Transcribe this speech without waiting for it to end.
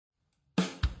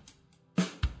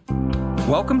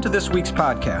Welcome to this week's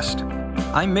podcast.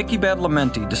 I'm Mickey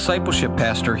Badalamenti, Discipleship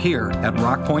Pastor here at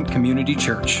Rock Point Community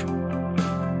Church.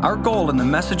 Our goal in the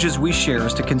messages we share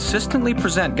is to consistently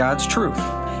present God's truth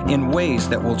in ways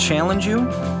that will challenge you,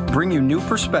 bring you new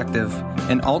perspective,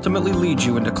 and ultimately lead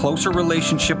you into closer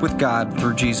relationship with God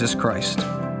through Jesus Christ.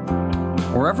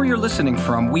 Wherever you're listening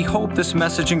from, we hope this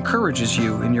message encourages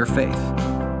you in your faith.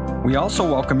 We also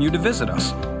welcome you to visit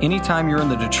us anytime you're in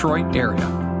the Detroit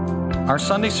area. Our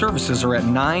Sunday services are at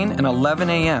 9 and 11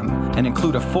 a.m. and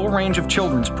include a full range of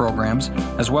children's programs,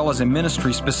 as well as a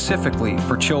ministry specifically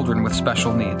for children with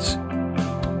special needs.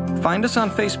 Find us on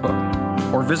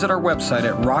Facebook or visit our website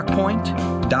at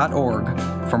rockpoint.org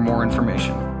for more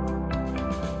information.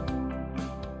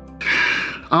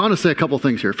 I want to say a couple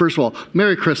things here. First of all,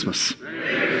 Merry Christmas.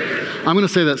 I'm going to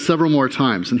say that several more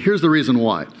times, and here's the reason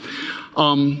why.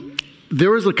 There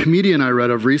was a comedian I read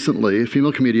of recently, a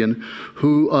female comedian,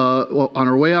 who on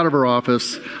her way out of her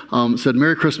office said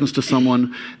Merry Christmas to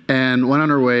someone and went on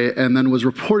her way and then was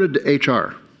reported to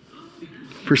HR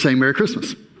for saying Merry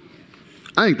Christmas.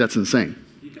 I think that's insane.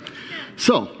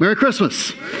 So, Merry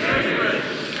Christmas.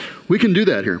 We can do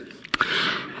that here.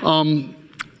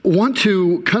 Want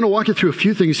to kind of walk you through a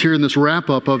few things here in this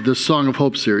wrap-up of this Song of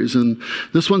Hope series. And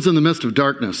this one's in the midst of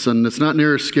darkness, and it's not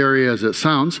near as scary as it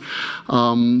sounds.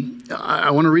 I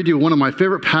want to read you one of my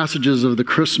favorite passages of the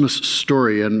Christmas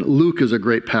story, and Luke is a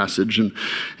great passage,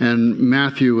 and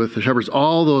Matthew with the shepherds.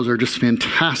 All those are just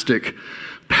fantastic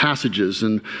passages,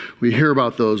 and we hear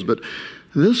about those. But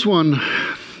this one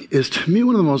is, to me,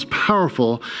 one of the most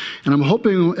powerful, and I'm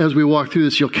hoping as we walk through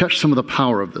this, you'll catch some of the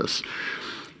power of this.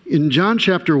 In John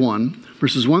chapter 1,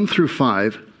 verses 1 through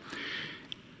 5,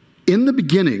 in the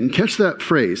beginning, catch that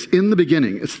phrase, in the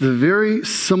beginning. It's the very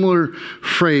similar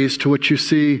phrase to what you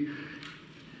see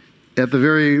at the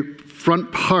very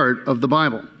front part of the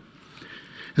Bible.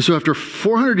 And so after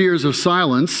 400 years of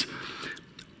silence,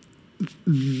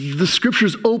 the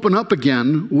scriptures open up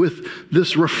again with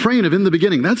this refrain of in the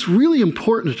beginning. That's really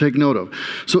important to take note of.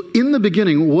 So in the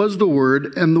beginning was the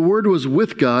Word, and the Word was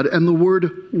with God, and the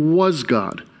Word was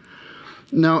God.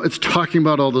 Now, it's talking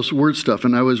about all this word stuff,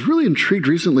 and I was really intrigued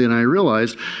recently, and I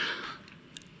realized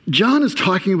John is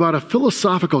talking about a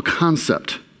philosophical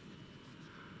concept.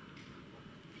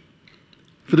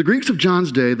 For the Greeks of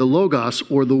John's day, the logos,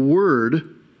 or the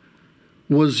word,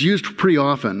 was used pretty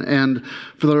often. And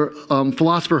for the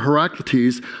philosopher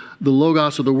Heraclitus, the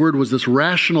logos, or the word, was this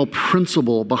rational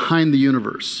principle behind the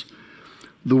universe.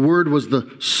 The word was the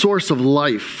source of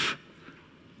life,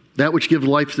 that which gives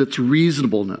life its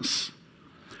reasonableness.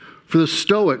 For the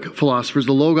Stoic philosophers,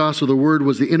 the logos, or the word,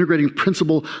 was the integrating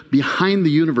principle behind the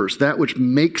universe, that which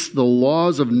makes the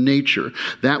laws of nature,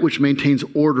 that which maintains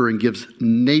order and gives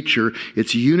nature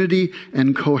its unity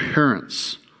and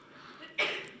coherence.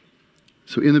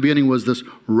 So in the beginning was this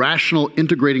rational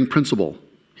integrating principle,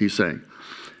 he's saying.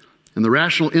 And the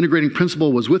rational integrating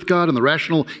principle was with God, and the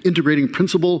rational integrating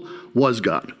principle was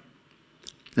God.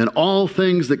 And all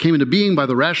things that came into being by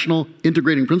the rational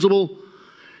integrating principle,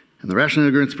 and the rational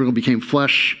integrating principle became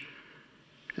flesh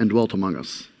and dwelt among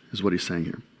us, is what he's saying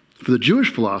here. For the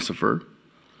Jewish philosopher,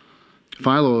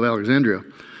 Philo of Alexandria,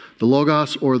 the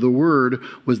logos, or the word,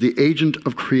 was the agent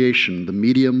of creation, the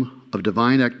medium of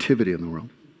divine activity in the world.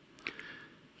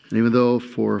 And even though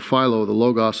for Philo, the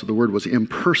logos, or the word, was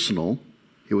impersonal,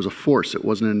 it was a force, it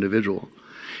wasn't an individual.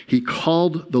 He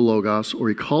called the logos, or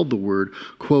he called the word,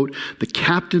 quote, the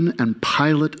captain and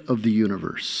pilot of the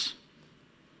universe.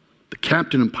 The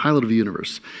captain and pilot of the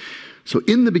universe. So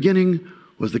in the beginning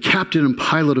was the captain and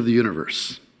pilot of the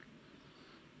universe.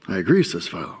 I agree, says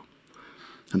Philo.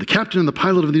 And the captain and the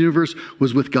pilot of the universe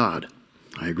was with God.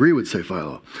 I agree, would say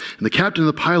Philo. And the captain and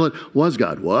the pilot was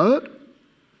God. What?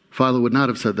 Philo would not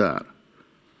have said that.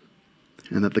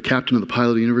 And that the captain and the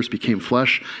pilot of the universe became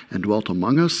flesh and dwelt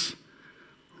among us.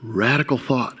 Radical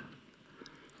thought.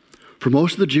 For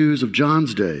most of the Jews of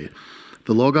John's day,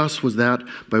 the logos was that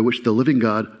by which the living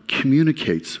God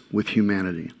communicates with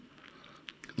humanity.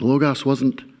 The logos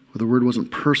wasn't, or the word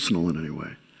wasn't personal in any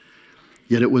way.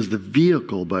 Yet it was the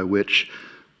vehicle by which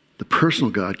the personal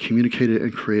God communicated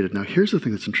and created. Now here's the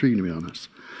thing that's intriguing to me on this.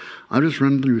 I've just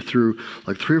run through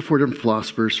like 3 or 4 different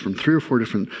philosophers from 3 or 4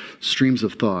 different streams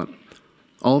of thought,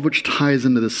 all of which ties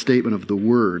into this statement of the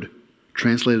word,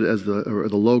 translated as the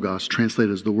logos,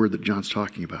 translated as the word that John's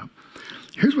talking about.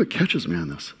 Here's what catches me on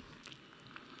this.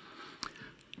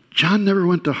 John never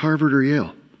went to Harvard or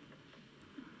Yale.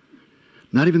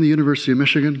 Not even the University of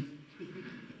Michigan.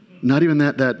 Not even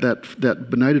that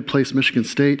benighted place, Michigan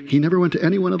State. He never went to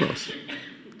any one of those.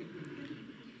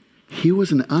 He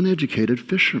was an uneducated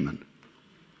fisherman.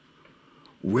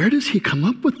 Where does he come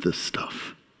up with this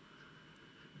stuff?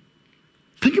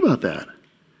 Think about that.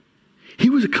 He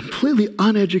was a completely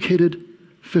uneducated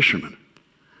fisherman.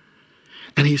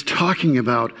 And he's talking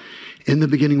about, in the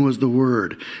beginning was the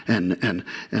Word, and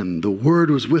the Word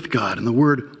was with God, and the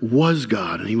Word was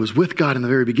God, and he was with God in the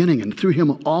very beginning, and through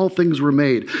him all things were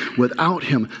made. Without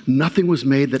him, nothing was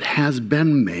made that has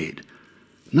been made.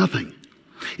 Nothing.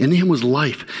 In him was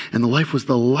life, and the life was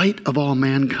the light of all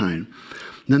mankind.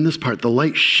 And then this part, the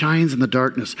light shines in the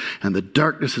darkness, and the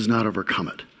darkness has not overcome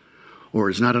it, or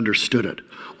has not understood it,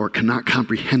 or cannot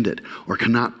comprehend it, or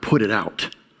cannot put it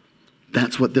out.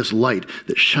 That's what this light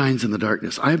that shines in the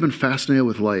darkness. I have been fascinated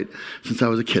with light since I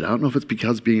was a kid. I don't know if it's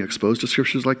because being exposed to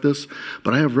scriptures like this,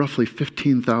 but I have roughly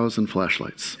 15,000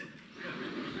 flashlights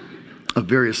of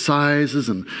various sizes,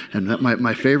 and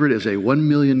my favorite is a 1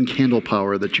 million candle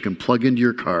power that you can plug into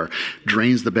your car,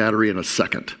 drains the battery in a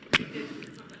second.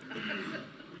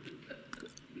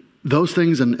 Those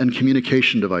things and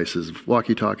communication devices,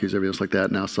 walkie-talkies, everything else like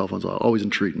that, now cell phones, always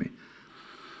intrigued me.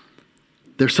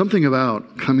 There's something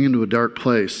about coming into a dark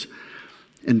place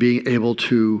and being able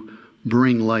to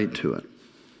bring light to it.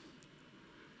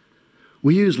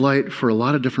 We use light for a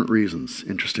lot of different reasons,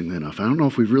 interestingly enough. I don't know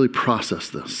if we've really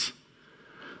processed this.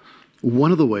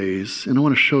 One of the ways, and I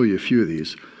want to show you a few of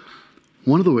these,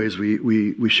 one of the ways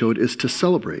we show it is to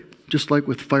celebrate, just like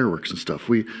with fireworks and stuff.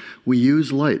 We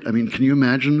use light. I mean, can you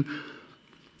imagine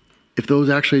if those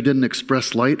actually didn't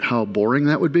express light, how boring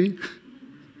that would be?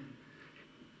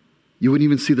 You wouldn't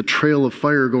even see the trail of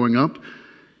fire going up.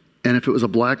 And if it was a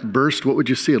black burst, what would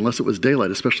you see? Unless it was daylight,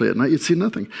 especially at night, you'd see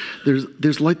nothing.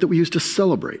 There's light that we use to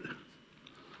celebrate.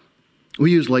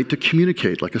 We use light to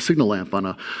communicate, like a signal lamp on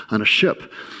a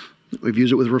ship. We've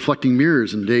used it with reflecting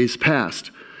mirrors in days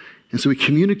past. And so we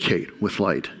communicate with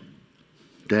light.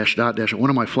 Dash, dot, dash.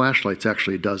 One of my flashlights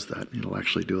actually does that. It'll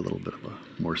actually do a little bit of a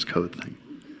Morse code thing.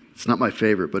 It's not my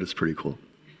favorite, but it's pretty cool.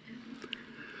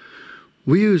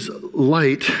 We use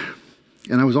light,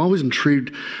 and I was always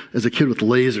intrigued as a kid with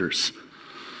lasers.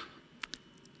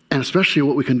 And especially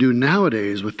what we can do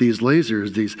nowadays with these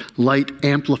lasers, these light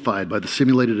amplified by the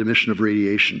simulated emission of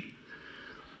radiation.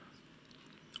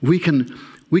 We can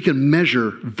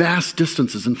measure vast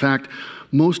distances. In fact,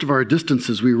 most of our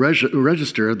distances we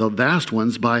register, the vast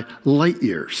ones, by light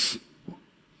years.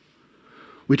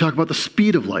 We talk about the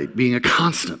speed of light being a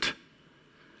constant.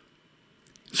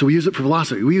 So we use it for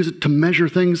velocity. We use it to measure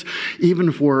things,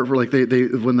 even for like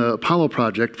when the Apollo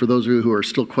project, for those of you who are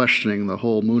still questioning the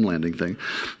whole moon landing thing,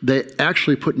 they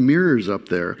actually put mirrors up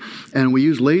there, and we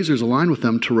use lasers aligned with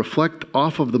them to reflect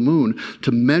off of the moon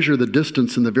to measure the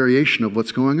distance and the variation of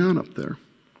what's going on up there.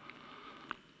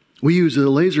 We use the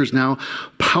lasers now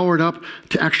powered up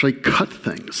to actually cut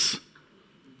things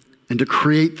and to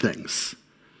create things.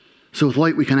 So with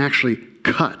light we can actually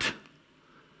cut,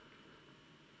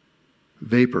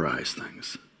 vaporize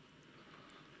things.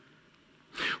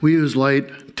 We use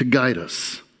light to guide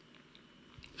us,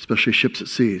 especially ships at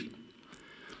sea.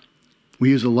 We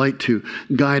use the light to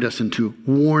guide us and to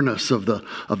warn us of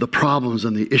the problems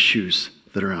and the issues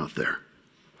that are out there.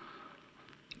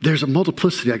 There's a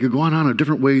multiplicity. I could go on of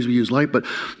different ways we use light, but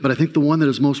I think the one that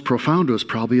is most profound to us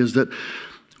probably is that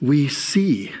we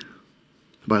see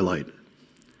by light.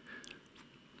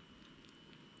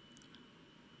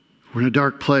 We're in a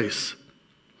dark place.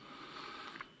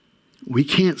 We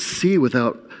can't see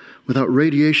without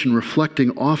radiation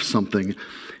reflecting off something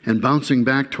and bouncing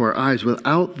back to our eyes.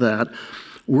 Without that,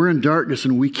 we're in darkness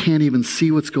and we can't even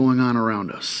see what's going on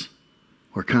around us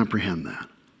or comprehend that.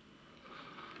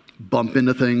 Bump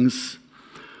into things,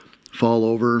 fall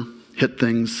over, hit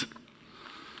things.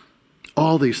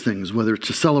 All these things, whether it's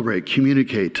to celebrate,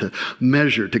 communicate, to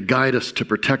measure, to guide us, to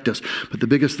protect us. But the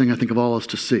biggest thing I think of all is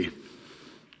to see.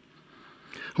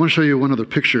 I want to show you one other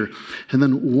picture, and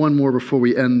then one more before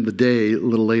we end the day a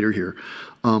little later here.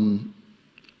 I don't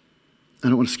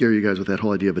want to scare you guys with that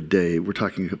whole idea of a day. We're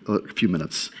talking a few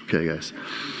minutes. Okay, guys.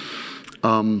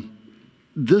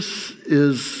 This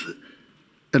is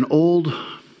an old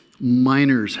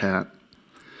miner's hat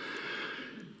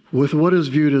with what is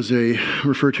viewed as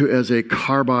referred to as a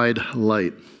carbide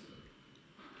light.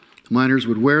 Miners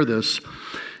would wear this,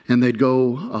 and they'd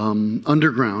go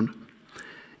underground.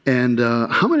 And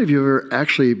how many of you have ever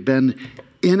actually been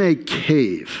in a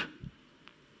cave?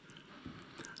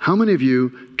 How many of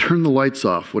you turned the lights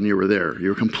off when you were there? You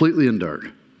were completely in dark.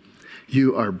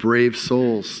 You are brave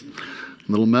souls.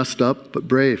 A little messed up, but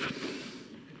brave.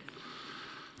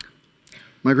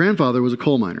 My grandfather was a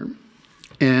coal miner,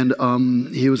 and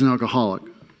he was an alcoholic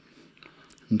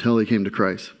until he came to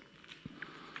Christ.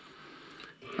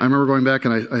 I remember going back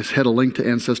and I had a link to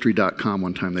Ancestry.com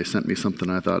one time. They sent me something.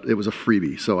 I thought it was a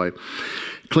freebie. So I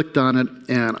clicked on it,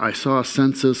 and I saw a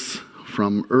census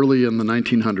from early in the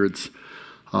 1900s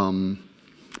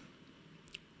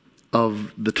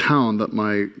of the town that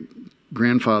my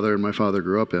grandfather and my father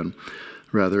grew up in,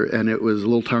 and it was a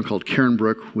little town called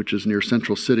Cairnbrook, which is near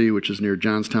Central City, which is near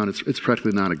Johnstown. It's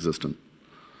practically non-existent.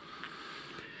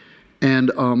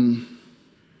 And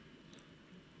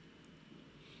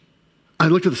I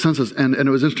looked at the census, and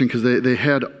it was interesting because they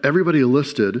had everybody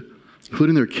listed,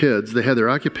 including their kids. They had their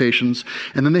occupations,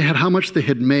 and then they had how much they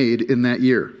had made in that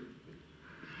year.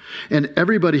 And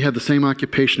everybody had the same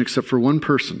occupation except for one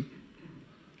person.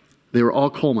 They were all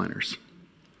coal miners.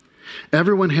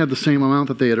 Everyone had the same amount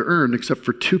that they had earned except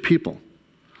for two people.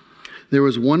 There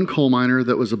was one coal miner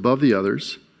that was above the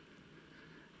others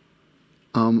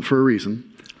for a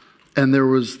reason, and there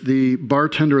was the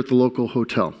bartender at the local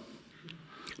hotel.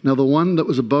 Now, the one that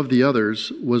was above the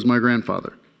others was my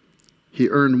grandfather. He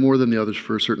earned more than the others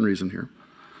for a certain reason here.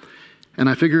 And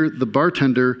I figure the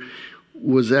bartender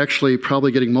was actually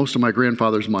probably getting most of my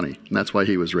grandfather's money, and that's why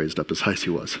he was raised up as high as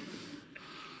he was.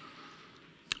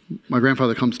 My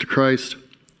grandfather comes to Christ,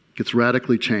 gets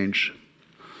radically changed,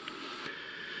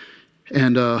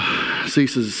 and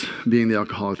ceases being the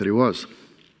alcoholic that he was.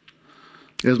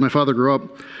 As my father grew up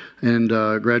and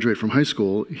graduated from high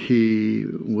school, he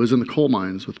was in the coal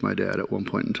mines with my dad at one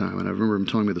point in time, and I remember him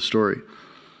telling me the story.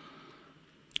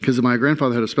 Because my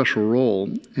grandfather had a special role,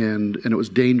 and it was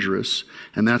dangerous,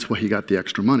 and that's why he got the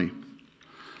extra money.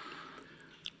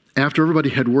 After everybody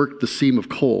had worked the seam of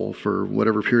coal for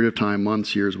whatever period of time,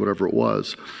 months, years, whatever it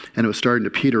was, and it was starting to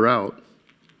peter out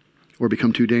or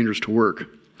become too dangerous to work,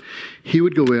 he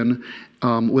would go in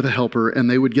with a helper, and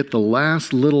they would get the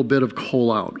last little bit of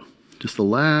coal out, just the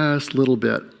last little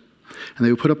bit. And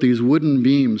they would put up these wooden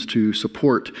beams to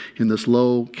support in this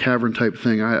low cavern type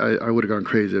thing. I would have gone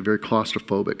crazy, very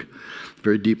claustrophobic,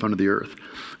 very deep under the earth.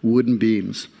 Wooden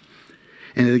beams.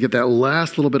 And they'd get that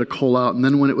last little bit of coal out, and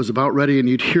then when it was about ready, and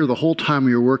you'd hear the whole time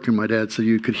you were working, my dad said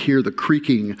you could hear the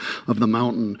creaking of the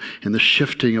mountain and the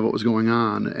shifting of what was going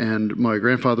on. And my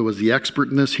grandfather was the expert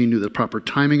in this. He knew the proper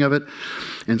timing of it.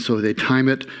 And so they time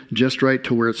it just right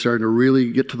to where it's starting to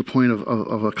really get to the point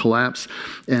of a collapse.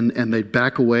 And they'd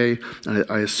back away.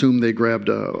 I assume they grabbed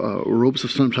ropes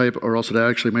of some type, or else it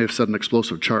actually may have set an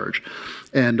explosive charge.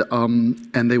 And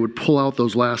they would pull out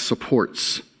those last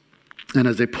supports. And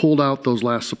as they pulled out those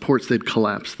last supports, they'd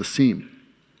collapse the seam.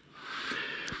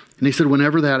 And he said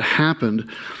whenever that happened,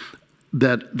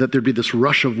 that there'd be this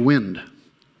rush of wind.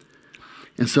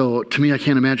 And so to me, I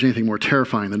can't imagine anything more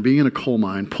terrifying than being in a coal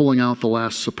mine, pulling out the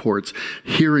last supports,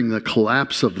 hearing the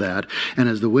collapse of that, and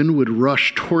as the wind would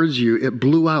rush towards you, it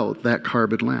blew out that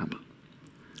carbon lamp.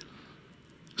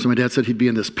 So my dad said he'd be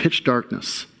in this pitch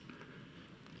darkness.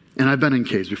 And I've been in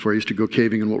caves before. I used to go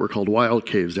caving in what were called wild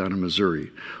caves down in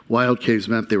Missouri. Wild caves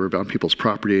meant they were on people's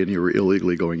property and you were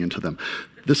illegally going into them.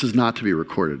 This is not to be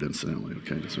recorded, incidentally.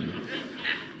 Okay.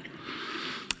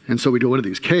 And so we go into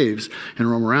these caves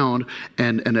and roam around,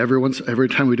 and every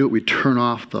time we do it, we turn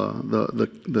off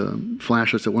the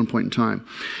flashlights at one point in time.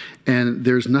 And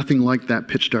there's nothing like that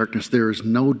pitch darkness. There is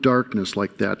no darkness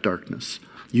like that darkness.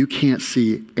 You can't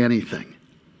see anything.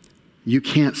 You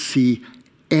can't see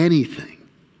anything.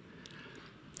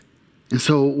 And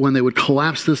so when they would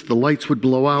collapse this, the lights would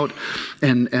blow out,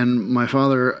 and my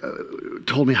father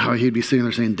told me how he'd be sitting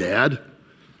there saying, "Dad?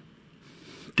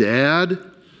 Dad?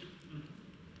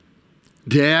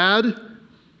 Dad?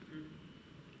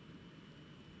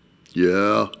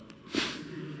 Yeah."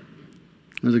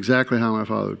 That's exactly how my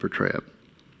father would portray it.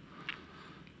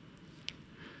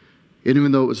 And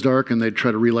even though it was dark and they'd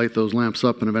try to relight those lamps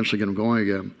up and eventually get them going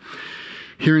again,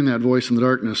 hearing that voice in the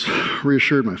darkness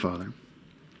reassured my father.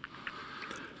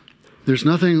 There's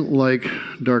nothing like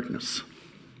darkness.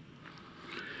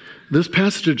 This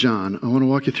passage of John, I want to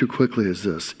walk you through quickly, is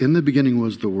this. In the beginning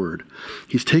was the Word.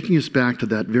 He's taking us back to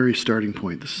that very starting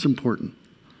point. This is important.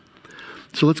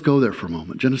 So let's go there for a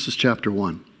moment. Genesis chapter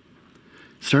 1.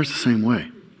 It starts the same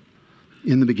way.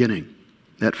 In the beginning.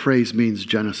 That phrase means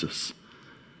Genesis.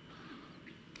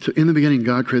 So in the beginning,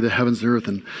 God created the heavens and the earth,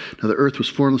 and now the earth was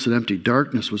formless and empty.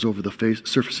 Darkness was over the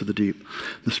surface of the deep.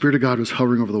 The Spirit of God was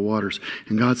hovering over the waters.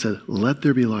 And God said, "Let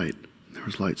there be light." There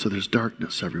was light. So there's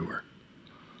darkness everywhere.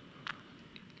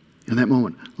 In that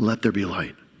moment, let there be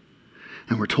light.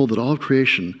 And we're told that all of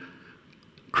creation,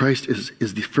 Christ is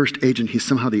the first agent. He's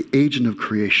somehow the agent of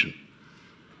creation.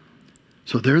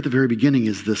 So there at the very beginning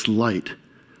is this light.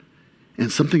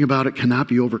 And something about it cannot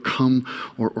be overcome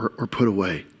or put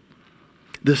away.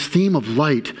 This theme of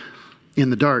light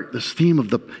in the dark, this theme of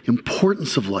the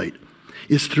importance of light,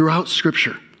 is throughout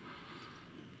Scripture.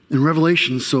 In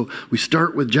Revelation, so we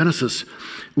start with Genesis.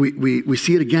 We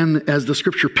see it again as the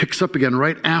Scripture picks up again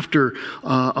right after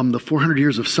the 400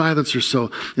 years of silence or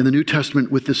so in the New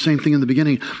Testament with the same thing in the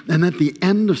beginning. And at the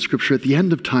end of Scripture, at the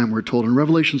end of time, we're told in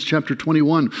Revelations chapter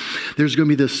 21, there's going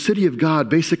to be this city of God.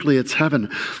 Basically, it's heaven.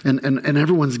 And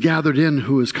everyone's gathered in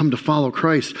who has come to follow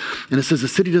Christ. And it says the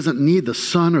city doesn't need the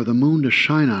sun or the moon to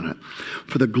shine on it.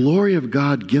 For the glory of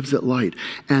God gives it light.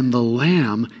 And the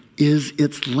Lamb is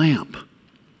its lamp.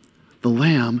 The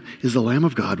Lamb is the Lamb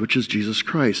of God, which is Jesus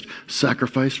Christ,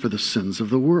 sacrificed for the sins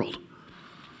of the world.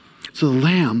 So the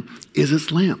Lamb is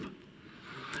its lamp.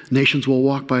 Nations will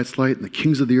walk by its light, and the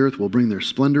kings of the earth will bring their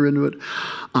splendor into it.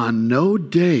 On no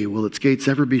day will its gates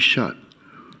ever be shut,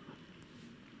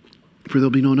 for there'll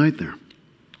be no night there.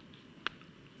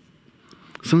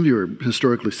 Some of you are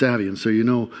historically savvy, and so you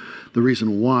know the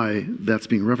reason why that's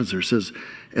being referenced there. It says,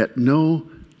 at no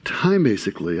time,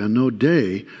 basically, on no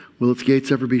day, will its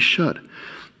gates ever be shut?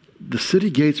 The city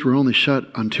gates were only shut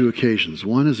on two occasions.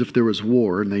 One is if there was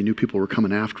war and they knew people were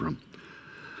coming after them.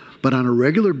 But on a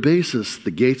regular basis,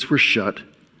 the gates were shut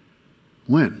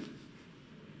when?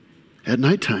 At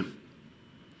nighttime.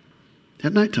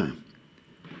 At nighttime.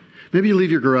 Maybe you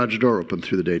leave your garage door open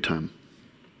through the daytime.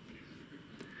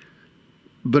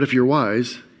 But if you're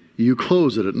wise, you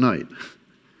close it at night.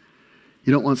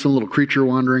 You don't want some little creature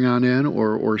wandering on in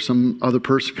or some other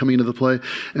person coming into the play.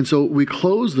 And so we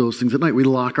close those things at night. We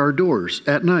lock our doors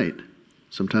at night.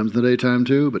 Sometimes in the daytime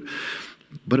too,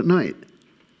 but at night.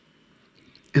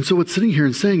 And so what's sitting here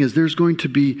and saying is there's going to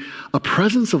be a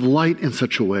presence of light in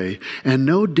such a way and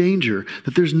no danger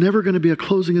that there's never going to be a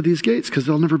closing of these gates because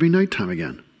there'll never be nighttime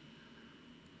again.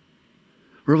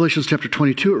 Revelation chapter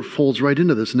 22, it folds right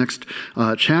into this next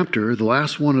chapter. The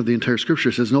last one of the entire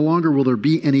Scripture says, no longer will there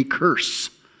be any curse.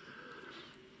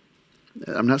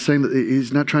 I'm not saying that,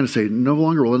 he's not trying to say, no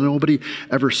longer will nobody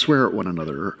ever swear at one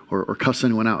another or cuss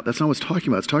anyone out. That's not what it's talking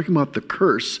about. It's talking about the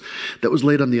curse that was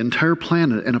laid on the entire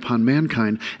planet and upon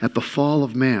mankind at the fall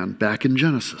of man back in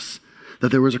Genesis. That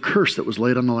there was a curse that was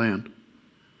laid on the land.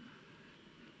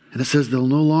 And it says there'll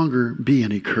no longer be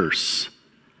any curse.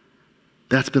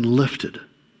 That's been lifted.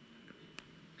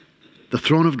 The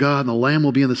throne of God and the Lamb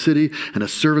will be in the city, and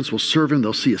his servants will serve him.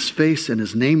 They'll see his face, and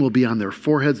his name will be on their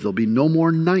foreheads. There'll be no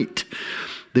more night.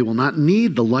 They will not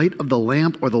need the light of the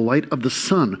lamp or the light of the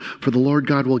sun, for the Lord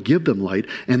God will give them light,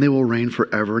 and they will reign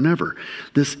forever and ever.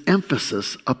 This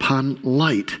emphasis upon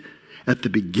light at the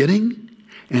beginning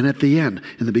and at the end.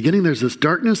 In the beginning, there's this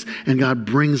darkness, and God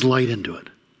brings light into it.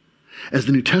 As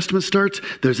the New Testament starts,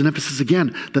 there's an emphasis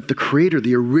again that the Creator,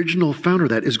 the original founder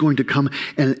of that, is going to come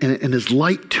and is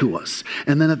light to us.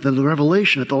 And then at the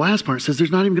Revelation, at the last part, it says there's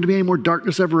not even going to be any more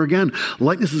darkness ever again.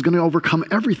 Lightness is going to overcome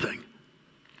everything.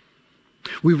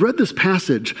 We've read this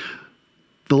passage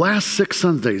the last 6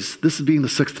 Sundays, this is being the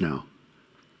 6th now,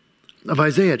 of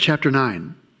Isaiah chapter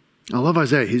 9. I love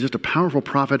Isaiah. He's just a powerful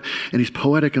prophet, and he's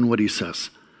poetic in what he says.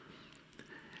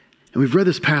 And we've read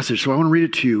this passage, so I want to read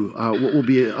it to you, what will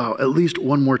be at least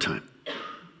one more time.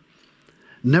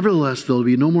 Nevertheless, there will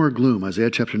be no more gloom, Isaiah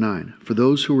chapter 9, for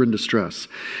those who are in distress.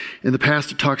 In the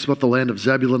past, it talks about the land of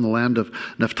Zebulun, the land of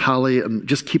Naphtali, and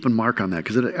just keep a mark on that,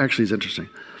 because it actually is interesting.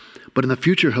 But in the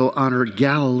future, he'll honor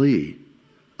Galilee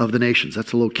of the nations.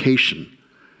 That's a location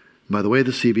by the way of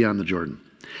the sea beyond the Jordan.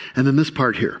 And then this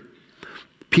part here.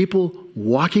 People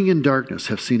walking in darkness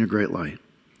have seen a great light.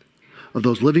 Of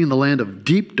those living in the land of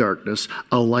deep darkness,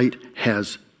 a light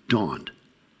has dawned.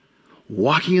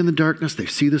 Walking in the darkness, they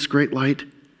see this great light.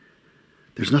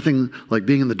 There's nothing like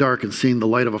being in the dark and seeing the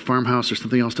light of a farmhouse or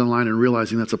something else down the line and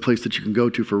realizing that's a place that you can go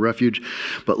to for refuge.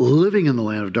 But living in the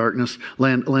land of darkness,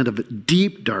 land of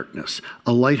deep darkness,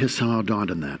 a light has somehow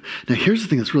dawned in that. Now here's the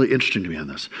thing that's really interesting to me on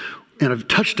this. And I've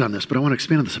touched on this, but I want to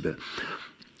expand on this a bit.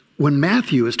 When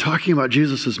Matthew is talking about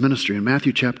Jesus' ministry in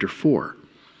Matthew chapter 4,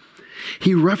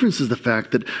 he references the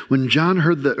fact that when Jesus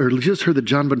heard that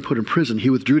John had been put in prison,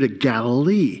 he withdrew to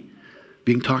Galilee,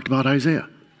 being talked about Isaiah.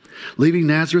 Leaving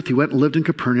Nazareth, he went and lived in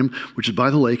Capernaum, which is by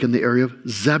the lake in the area of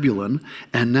Zebulun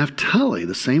and Naphtali,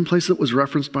 the same place that was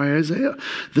referenced by Isaiah.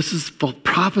 This is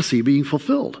prophecy being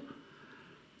fulfilled.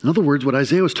 In other words, what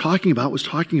Isaiah was talking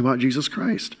about Jesus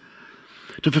Christ.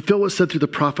 To fulfill what was said through the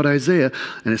prophet Isaiah,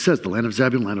 and it says, the land of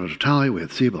Zebulun, land of Naphtali, we have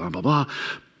the sea, blah, blah, blah.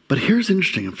 But here's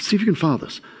interesting, see if you can follow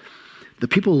this. The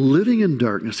people living in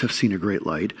darkness have seen a great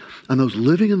light, and those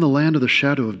living in the land of the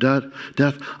shadow of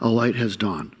death, a light has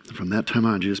dawned. And from that time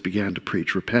on, Jesus began to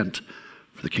preach, repent,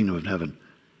 for the kingdom of heaven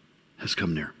has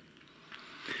come near.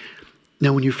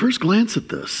 Now, when you first glance at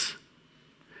this,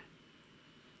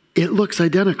 it looks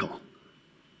identical,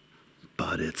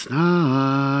 but it's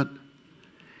not.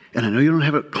 And I know you don't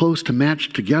have it close to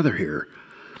match together here.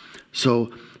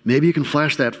 So maybe you can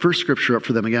flash that first scripture up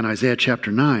for them again, Isaiah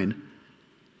chapter 9.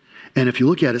 And if you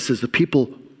look at it, it says the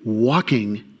people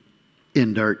walking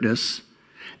in darkness,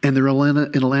 and they're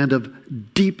in a land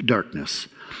of deep darkness.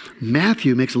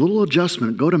 Matthew makes a little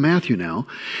adjustment. Go to Matthew now.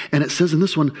 And it says in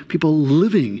this one, people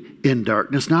living in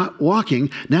darkness, not walking.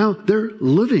 Now they're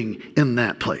living in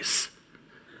that place.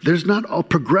 There's not a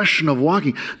progression of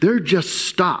walking. They're just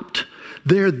stopped.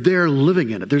 They're there living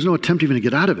in it. There's no attempt even to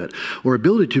get out of it or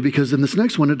ability to, because in this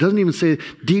next one, it doesn't even say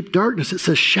deep darkness. It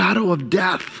says shadow of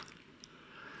death.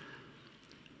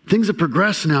 Things have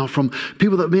progressed now from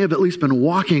people that may have at least been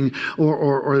walking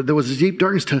or there was a deep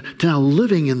darkness to now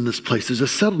living in this place. There's a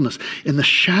settledness in the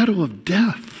shadow of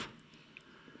death.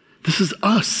 This is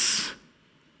us.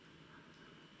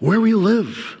 Where we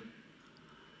live.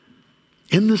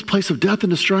 In this place of death and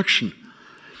destruction.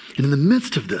 And in the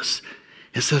midst of this,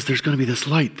 it says there's going to be this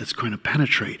light that's going to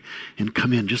penetrate and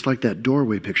come in, just like that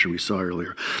doorway picture we saw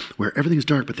earlier, where everything's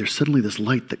dark, but there's suddenly this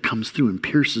light that comes through and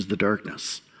pierces the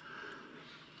darkness.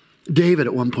 David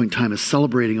at one point in time is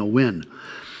celebrating a win.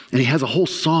 And he has a whole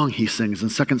song he sings in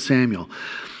 2 Samuel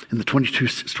in the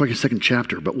 22nd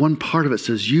chapter. But one part of it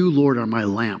says, "You, Lord, are my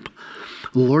lamp.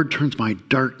 The Lord turns my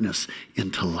darkness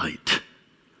into light."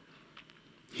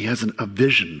 He has a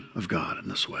vision of God in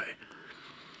this way.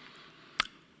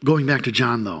 Going back to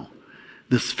John, though,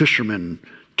 this fisherman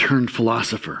turned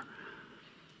philosopher.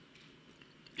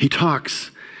 He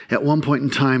talks at one point in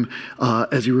time,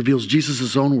 as he reveals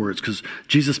Jesus' own words, because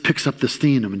Jesus picks up this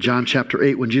theme in John chapter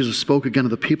 8. When Jesus spoke again to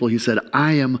the people, he said,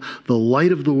 "I am the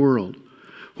light of the world.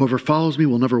 Whoever follows me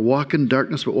will never walk in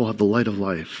darkness, but will have the light of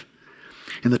life."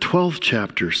 In the 12th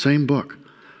chapter, same book,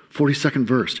 42nd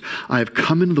verse, "I have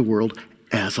come into the world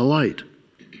as a light,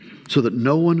 so that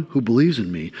no one who believes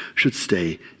in me should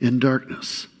stay in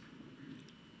darkness."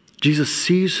 Jesus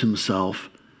sees himself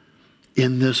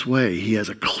in this way. He has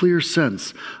a clear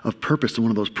sense of purpose, and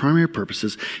one of those primary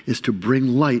purposes is to bring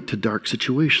light to dark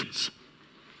situations.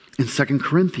 In 2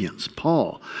 Corinthians,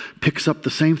 Paul picks up the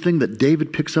same thing that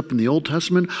David picks up in the Old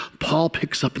Testament, Paul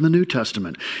picks up in the New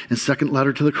Testament. In 2nd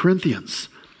letter to the Corinthians,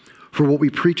 "For what we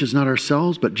preach is not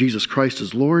ourselves, but Jesus Christ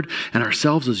is Lord, and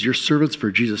ourselves as your servants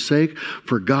for Jesus' sake.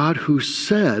 For God who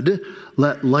said,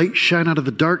 'Let light shine out of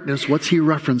the darkness,'" what's he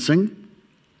referencing?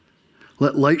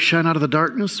 Let light shine out of the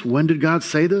darkness. When did God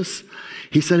say this?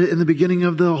 He said it in the beginning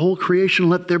of the whole creation,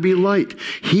 "Let there be light."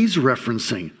 He's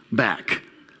referencing back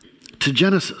to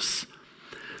Genesis.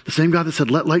 The same God that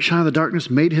said, "Let light shine out of the darkness,"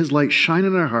 made his light shine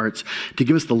in our hearts to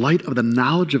give us the light of the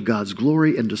knowledge of God's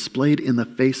glory and displayed in the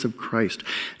face of Christ.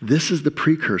 This is the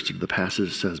precursor to the passage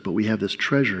that says, "But we have this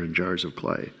treasure in jars of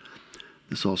clay.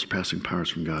 This all surpassing power is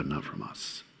from God, not from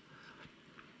us."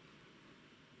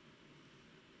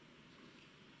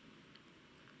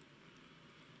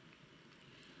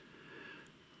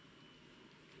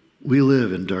 We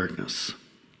live in darkness.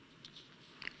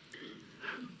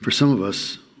 For some of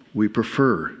us, we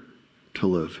prefer to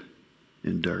live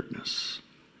in darkness.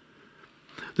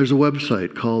 There's a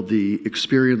website called the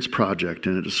Experience Project,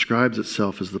 and it describes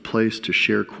itself as the place to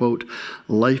share, quote,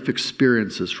 "life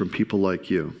experiences from people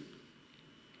like you."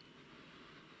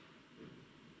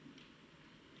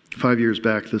 5 years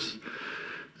back, this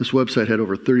website had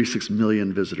over 36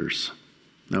 million visitors.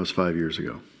 That was 5 years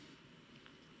ago.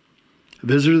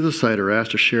 Visitors to the site are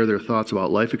asked to share their thoughts about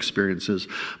life experiences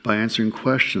by answering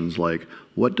questions like,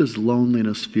 what does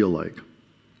loneliness feel like?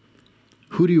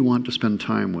 Who do you want to spend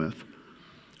time with?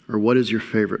 Or what is your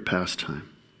favorite pastime?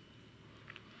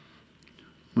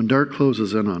 When dark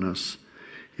closes in on us,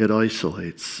 it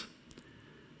isolates.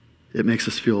 It makes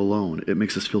us feel alone. It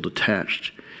makes us feel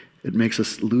detached. It makes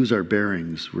us lose our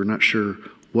bearings. We're not sure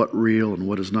what real and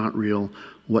what is not real,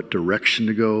 what direction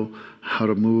to go, how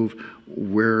to move,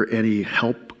 where any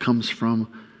help comes from.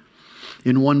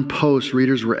 In one post,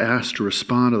 readers were asked to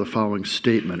respond to the following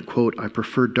statement, quote, "I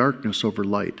prefer darkness over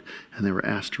light," and they were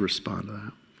asked to respond to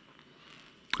that.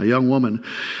 A young woman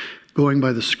going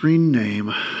by the screen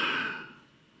name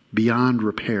Beyond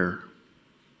Repair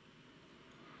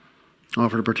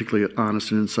offered a particularly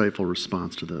honest and insightful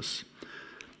response to this.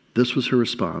 This was her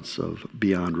response of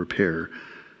Beyond Repair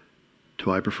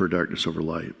to "I prefer darkness over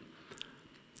light."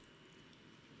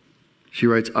 She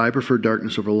writes, "I prefer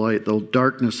darkness over light, though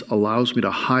darkness allows me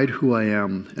to hide who I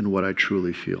am and what I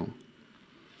truly feel.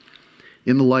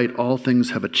 In the light, all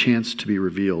things have a chance to be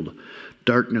revealed.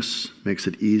 Darkness makes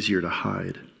it easier to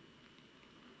hide.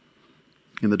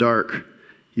 In the dark,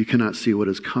 you cannot see what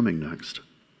is coming next.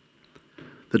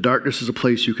 The darkness is a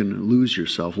place you can lose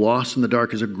yourself. Lost in the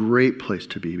dark is a great place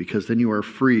to be because then you are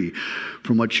free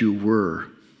from what you were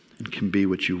and can be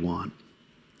what you want.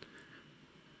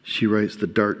 She writes, the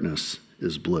darkness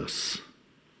is bliss.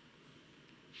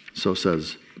 So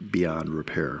says Beyond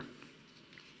Repair.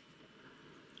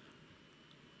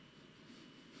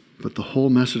 But the whole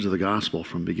message of the gospel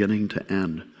from beginning to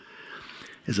end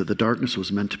is that the darkness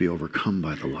was meant to be overcome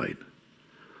by the light,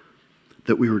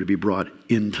 that we were to be brought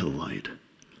into the light,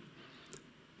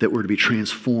 that we're to be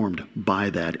transformed by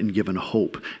that and given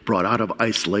hope, brought out of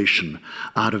isolation,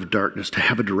 out of darkness, to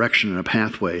have a direction and a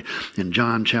pathway. In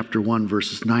John chapter 1,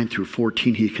 verses 9 through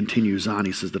 14, he continues on.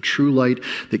 He says, the true light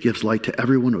that gives light to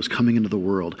everyone who is coming into the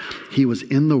world. He was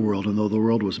in the world, and though the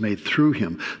world was made through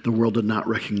him, the world did not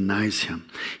recognize him.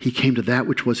 He came to that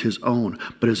which was his own,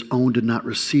 but his own did not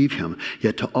receive him.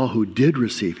 Yet to all who did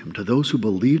receive him, to those who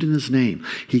believed in his name,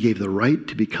 he gave the right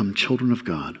to become children of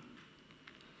God.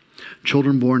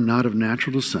 Children born not of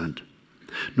natural descent,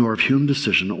 nor of human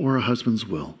decision or a husband's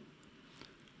will,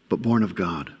 but born of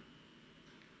God.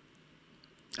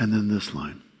 And then this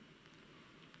line,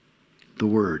 the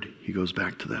Word, he goes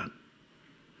back to that.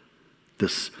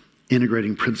 This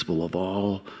integrating principle of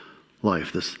all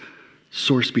life, this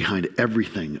source behind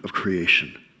everything of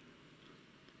creation.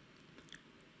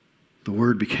 The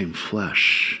Word became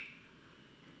flesh.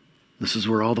 This is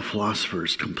where all the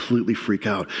philosophers completely freak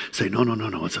out, say, no.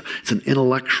 It's an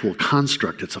intellectual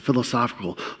construct. It's a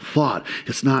philosophical thought.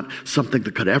 It's not something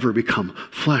that could ever become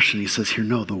flesh. And he says here,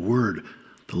 no, the Word,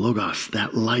 the Logos,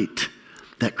 that light,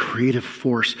 that creative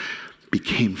force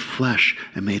became flesh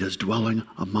and made his dwelling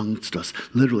amongst us,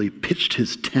 literally pitched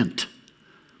his tent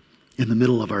in the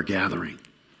middle of our gathering.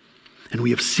 And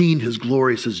we have seen his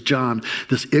glory, says John,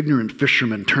 this ignorant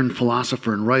fisherman turned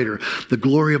philosopher and writer, the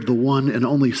glory of the one and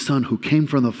only Son who came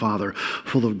from the Father,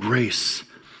 full of grace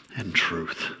and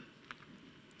truth.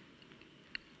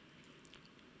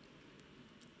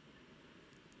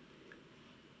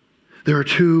 There are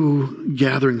two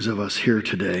gatherings of us here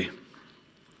today.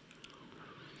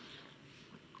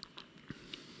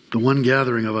 The one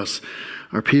gathering of us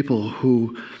are people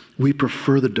who we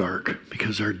prefer the dark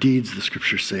because our deeds, the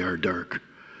scriptures say, are dark.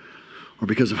 Or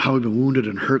because of how we've been wounded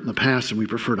and hurt in the past, and we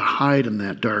prefer to hide in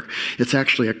that dark. It's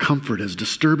actually a comfort, as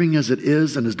disturbing as it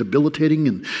is and as debilitating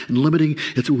and limiting.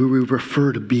 It's where we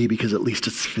prefer to be because at least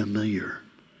it's familiar.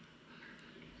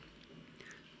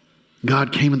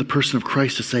 God came in the person of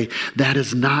Christ to say, that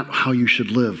is not how you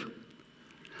should live.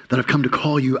 That I've come to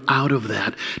call you out of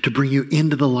that, to bring you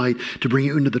into the light, to bring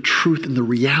you into the truth and the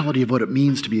reality of what it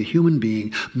means to be a human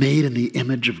being made in the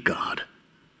image of God.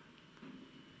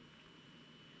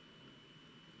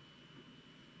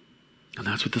 And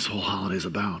that's what this whole holiday is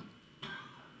about.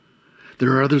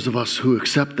 There are others of us who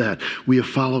accept that. We have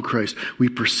followed Christ. We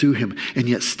pursue him. And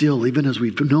yet still, even as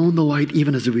we've known the light,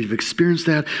 even as we've experienced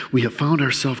that, we have found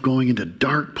ourselves going into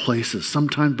dark places,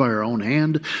 sometimes by our own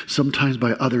hand, sometimes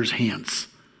by others' hands.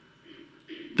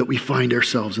 That we find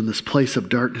ourselves in this place of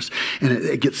darkness. And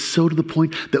it gets so to the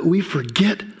point that we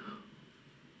forget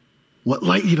what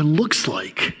light even looks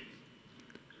like.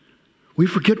 We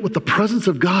forget what the presence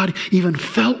of God even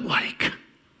felt like.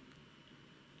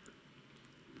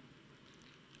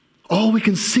 All we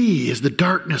can see is the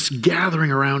darkness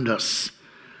gathering around us.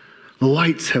 The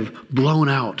lights have blown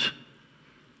out.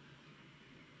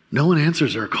 No one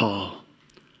answers our call.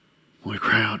 We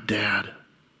cry out, Dad,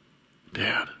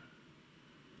 Dad.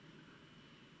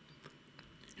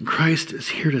 And Christ is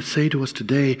here to say to us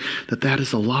today that that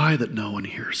is a lie, that no one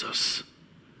hears us.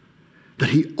 That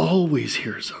he always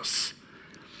hears us.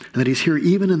 And that he's here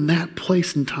even in that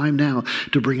place and time now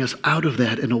to bring us out of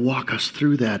that and to walk us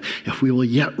through that if we will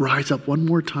yet rise up one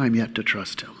more time yet to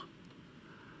trust him.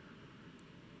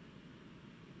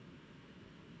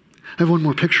 I have one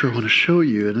more picture I want to show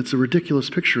you, and it's a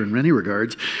ridiculous picture in many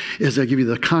regards as I give you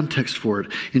the context for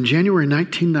it. In January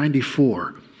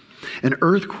 1994, an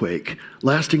earthquake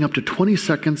lasting up to 20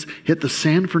 seconds hit the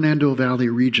San Fernando Valley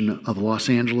region of Los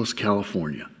Angeles,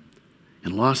 California.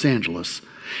 In Los Angeles,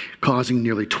 causing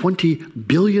nearly $20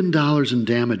 billion in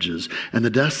damages and the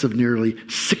deaths of nearly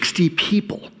 60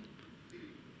 people.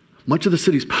 Much of the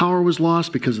city's power was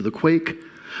lost because of the quake.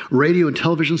 Radio and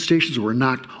television stations were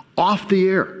knocked off the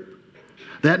air.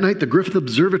 That night, the Griffith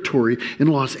Observatory in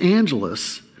Los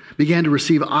Angeles began to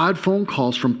receive odd phone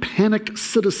calls from panicked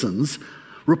citizens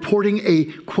reporting a,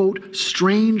 quote,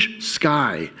 strange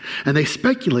sky. And they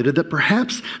speculated that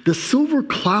perhaps the silver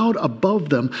cloud above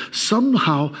them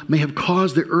somehow may have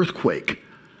caused the earthquake.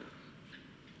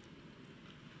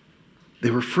 They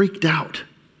were freaked out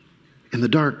in the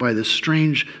dark by this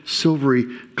strange silvery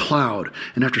cloud.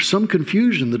 And after some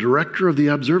confusion, the director of the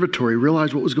observatory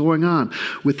realized what was going on.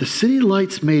 With the city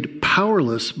lights made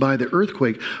powerless by the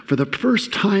earthquake, for the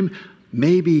first time,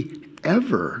 maybe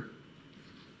ever,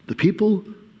 the people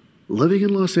living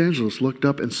in Los Angeles looked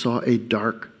up and saw a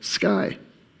dark sky.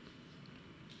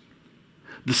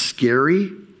 The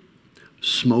scary,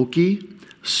 smoky,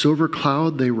 silver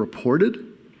cloud they reported,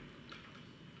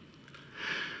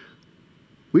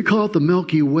 we call it the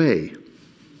Milky Way.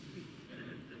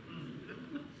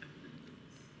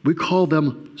 We call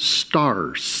them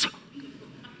stars.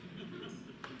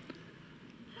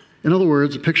 In other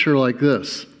words, a picture like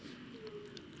this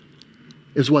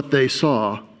is what they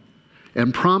saw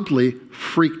and promptly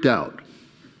freaked out.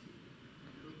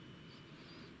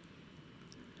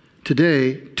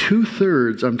 Today,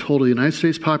 2/3, I'm told, of the United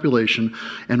States population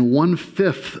and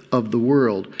 1/5 of the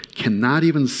world cannot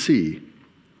even see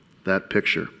that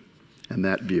picture and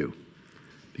that view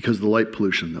because of the light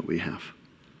pollution that we have.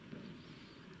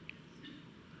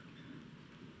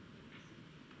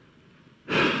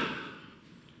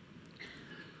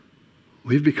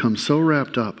 We've become so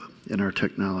wrapped up in our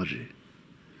technology,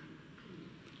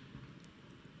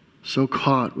 so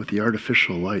caught with the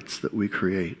artificial lights that we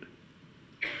create,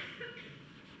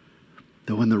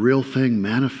 that when the real thing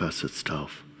manifests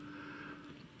itself,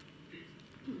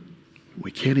 we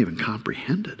can't even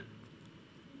comprehend it.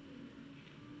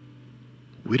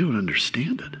 We don't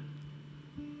understand it.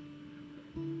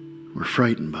 We're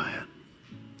frightened by it.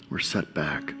 We're set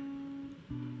back.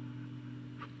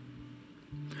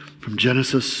 From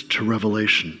Genesis to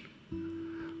Revelation,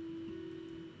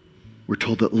 we're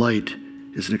told that light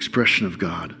is an expression of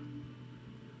God.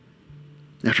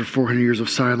 After 400 years of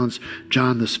silence,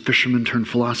 John, this fisherman turned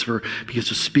philosopher, begins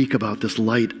to speak about this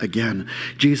light again.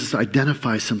 Jesus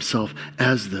identifies himself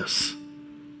as this.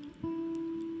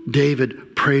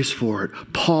 David prays for it.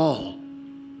 Paul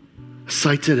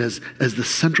cites it as the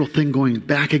central thing going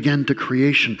back again to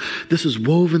creation. This is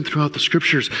woven throughout the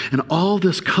scriptures, and all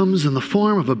this comes in the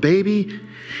form of a baby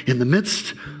in the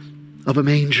midst of a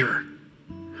manger.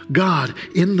 God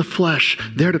in the flesh,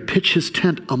 there to pitch his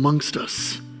tent amongst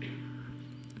us,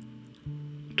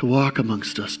 to walk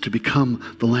amongst us, to become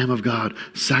the Lamb of God,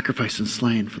 sacrificed and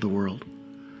slain for the world,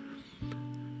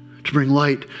 to bring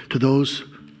light to those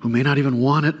who may not even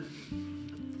want it,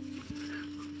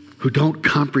 who don't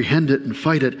comprehend it and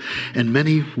fight it, and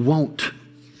many won't.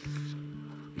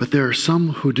 But there are some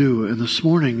who do. And this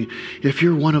morning, if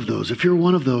you're one of those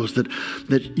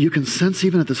that you can sense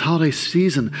even at this holiday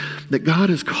season that God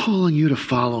is calling you to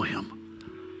follow him,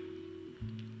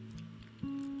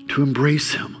 to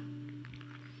embrace him,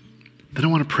 then I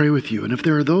want to pray with you. And if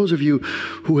there are those of you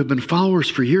who have been followers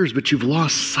for years, but you've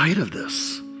lost sight of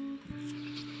this,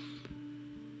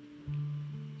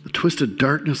 the twisted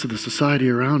darkness of the society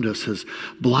around us has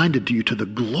blinded you to the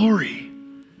glory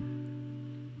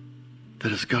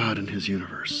that is God in his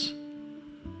universe,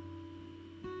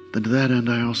 then to that end,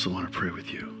 I also want to pray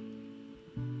with you.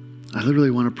 I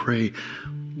literally want to pray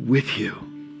with you.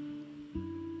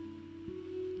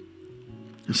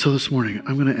 And so this morning,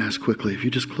 I'm going to ask quickly, if you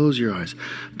just close your eyes,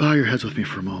 bow your heads with me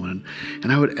for a moment,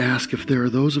 and I would ask if there are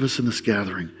those of us in this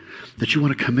gathering that you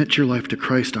want to commit your life to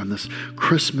Christ on this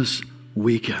Christmas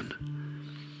weekend,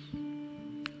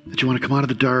 that you want to come out of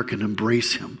the dark and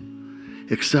embrace him,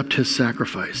 accept his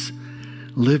sacrifice,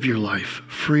 live your life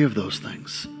free of those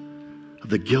things, of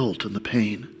the guilt and the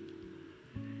pain.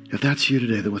 If that's you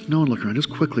today, then with no one looking around, just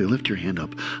quickly lift your hand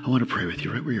up. I want to pray with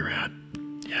you right where you're at.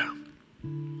 Yeah.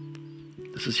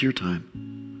 This is your time.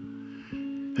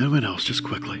 Anyone else, just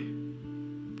quickly.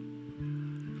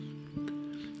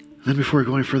 And then before I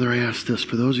go any further, I ask this.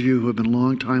 For those of you who have been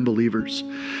long-time believers,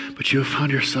 but you have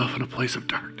found yourself in a place of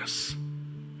darkness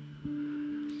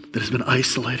that has been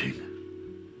isolating,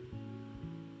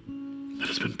 that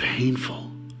has been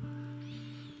painful.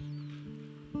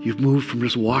 You've moved from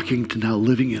just walking to now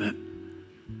living in it.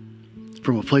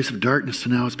 From a place of darkness to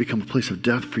now it's become a place of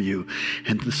death for you.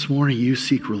 And this morning you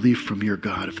seek relief from your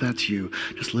God. If that's you,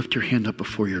 just lift your hand up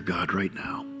before your God right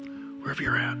now, wherever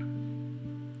you're at.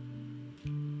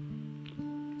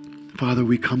 Father,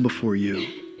 we come before you.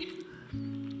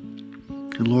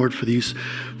 And Lord, for these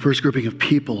first grouping of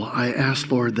people, I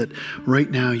ask, Lord, that right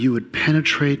now you would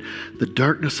penetrate the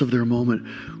darkness of their moment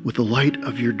with the light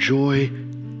of your joy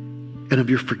and of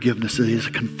your forgiveness. That they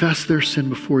confess their sin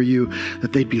before you,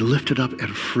 that they'd be lifted up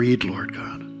and freed, Lord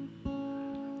God.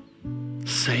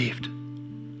 Saved.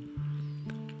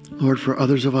 Lord, for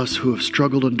others of us who have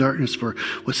struggled in darkness for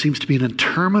what seems to be an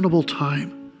interminable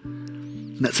time,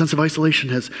 and that sense of isolation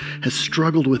has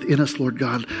struggled within us, Lord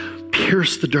God,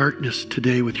 pierce the darkness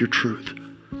today with your truth.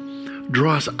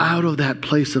 Draw us out of that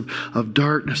place of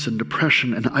darkness and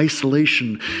depression and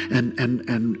isolation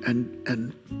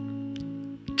and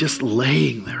just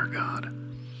laying there, God.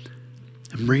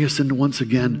 And and bring us into once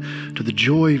again to the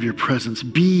joy of your presence.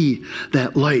 Be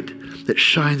that light that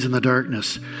shines in the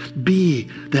darkness. Be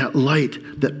that light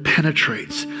that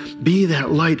penetrates. Be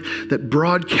that light that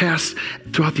broadcasts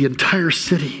throughout the entire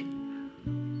city.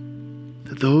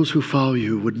 That those who follow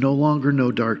you would no longer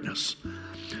know darkness,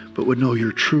 but would know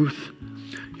your truth,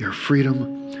 your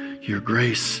freedom, your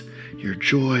grace, your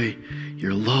joy,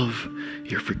 your love,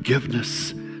 your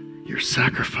forgiveness, your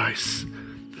sacrifice.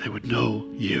 They would know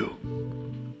you.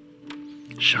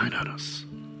 Shine on us.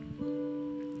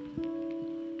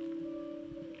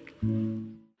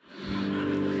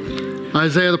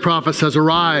 Isaiah the prophet says,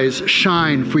 "Arise,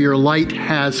 shine, for your light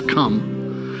has come,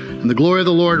 and the glory of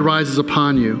the Lord rises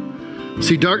upon you.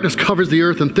 See, darkness covers the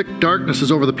earth, and thick darkness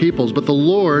is over the peoples, but the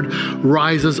Lord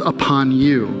rises upon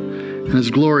you, and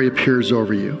his glory appears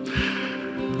over you."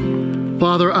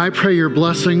 Father, I pray your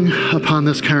blessing upon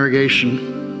this congregation,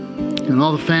 and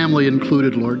all the family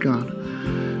included, Lord God.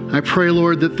 I pray,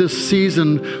 Lord, that this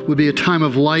season would be a time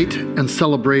of light and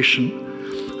celebration.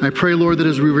 I pray, Lord, that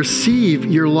as we receive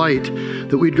your light,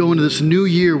 that we'd go into this new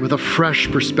year with a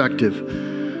fresh perspective.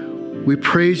 We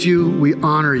praise you, we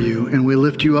honor you, and we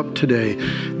lift you up today.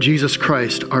 Jesus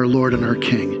Christ, our Lord and our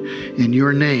King. In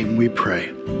your name we pray.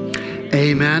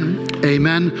 Amen.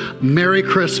 Amen. Merry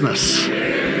Christmas.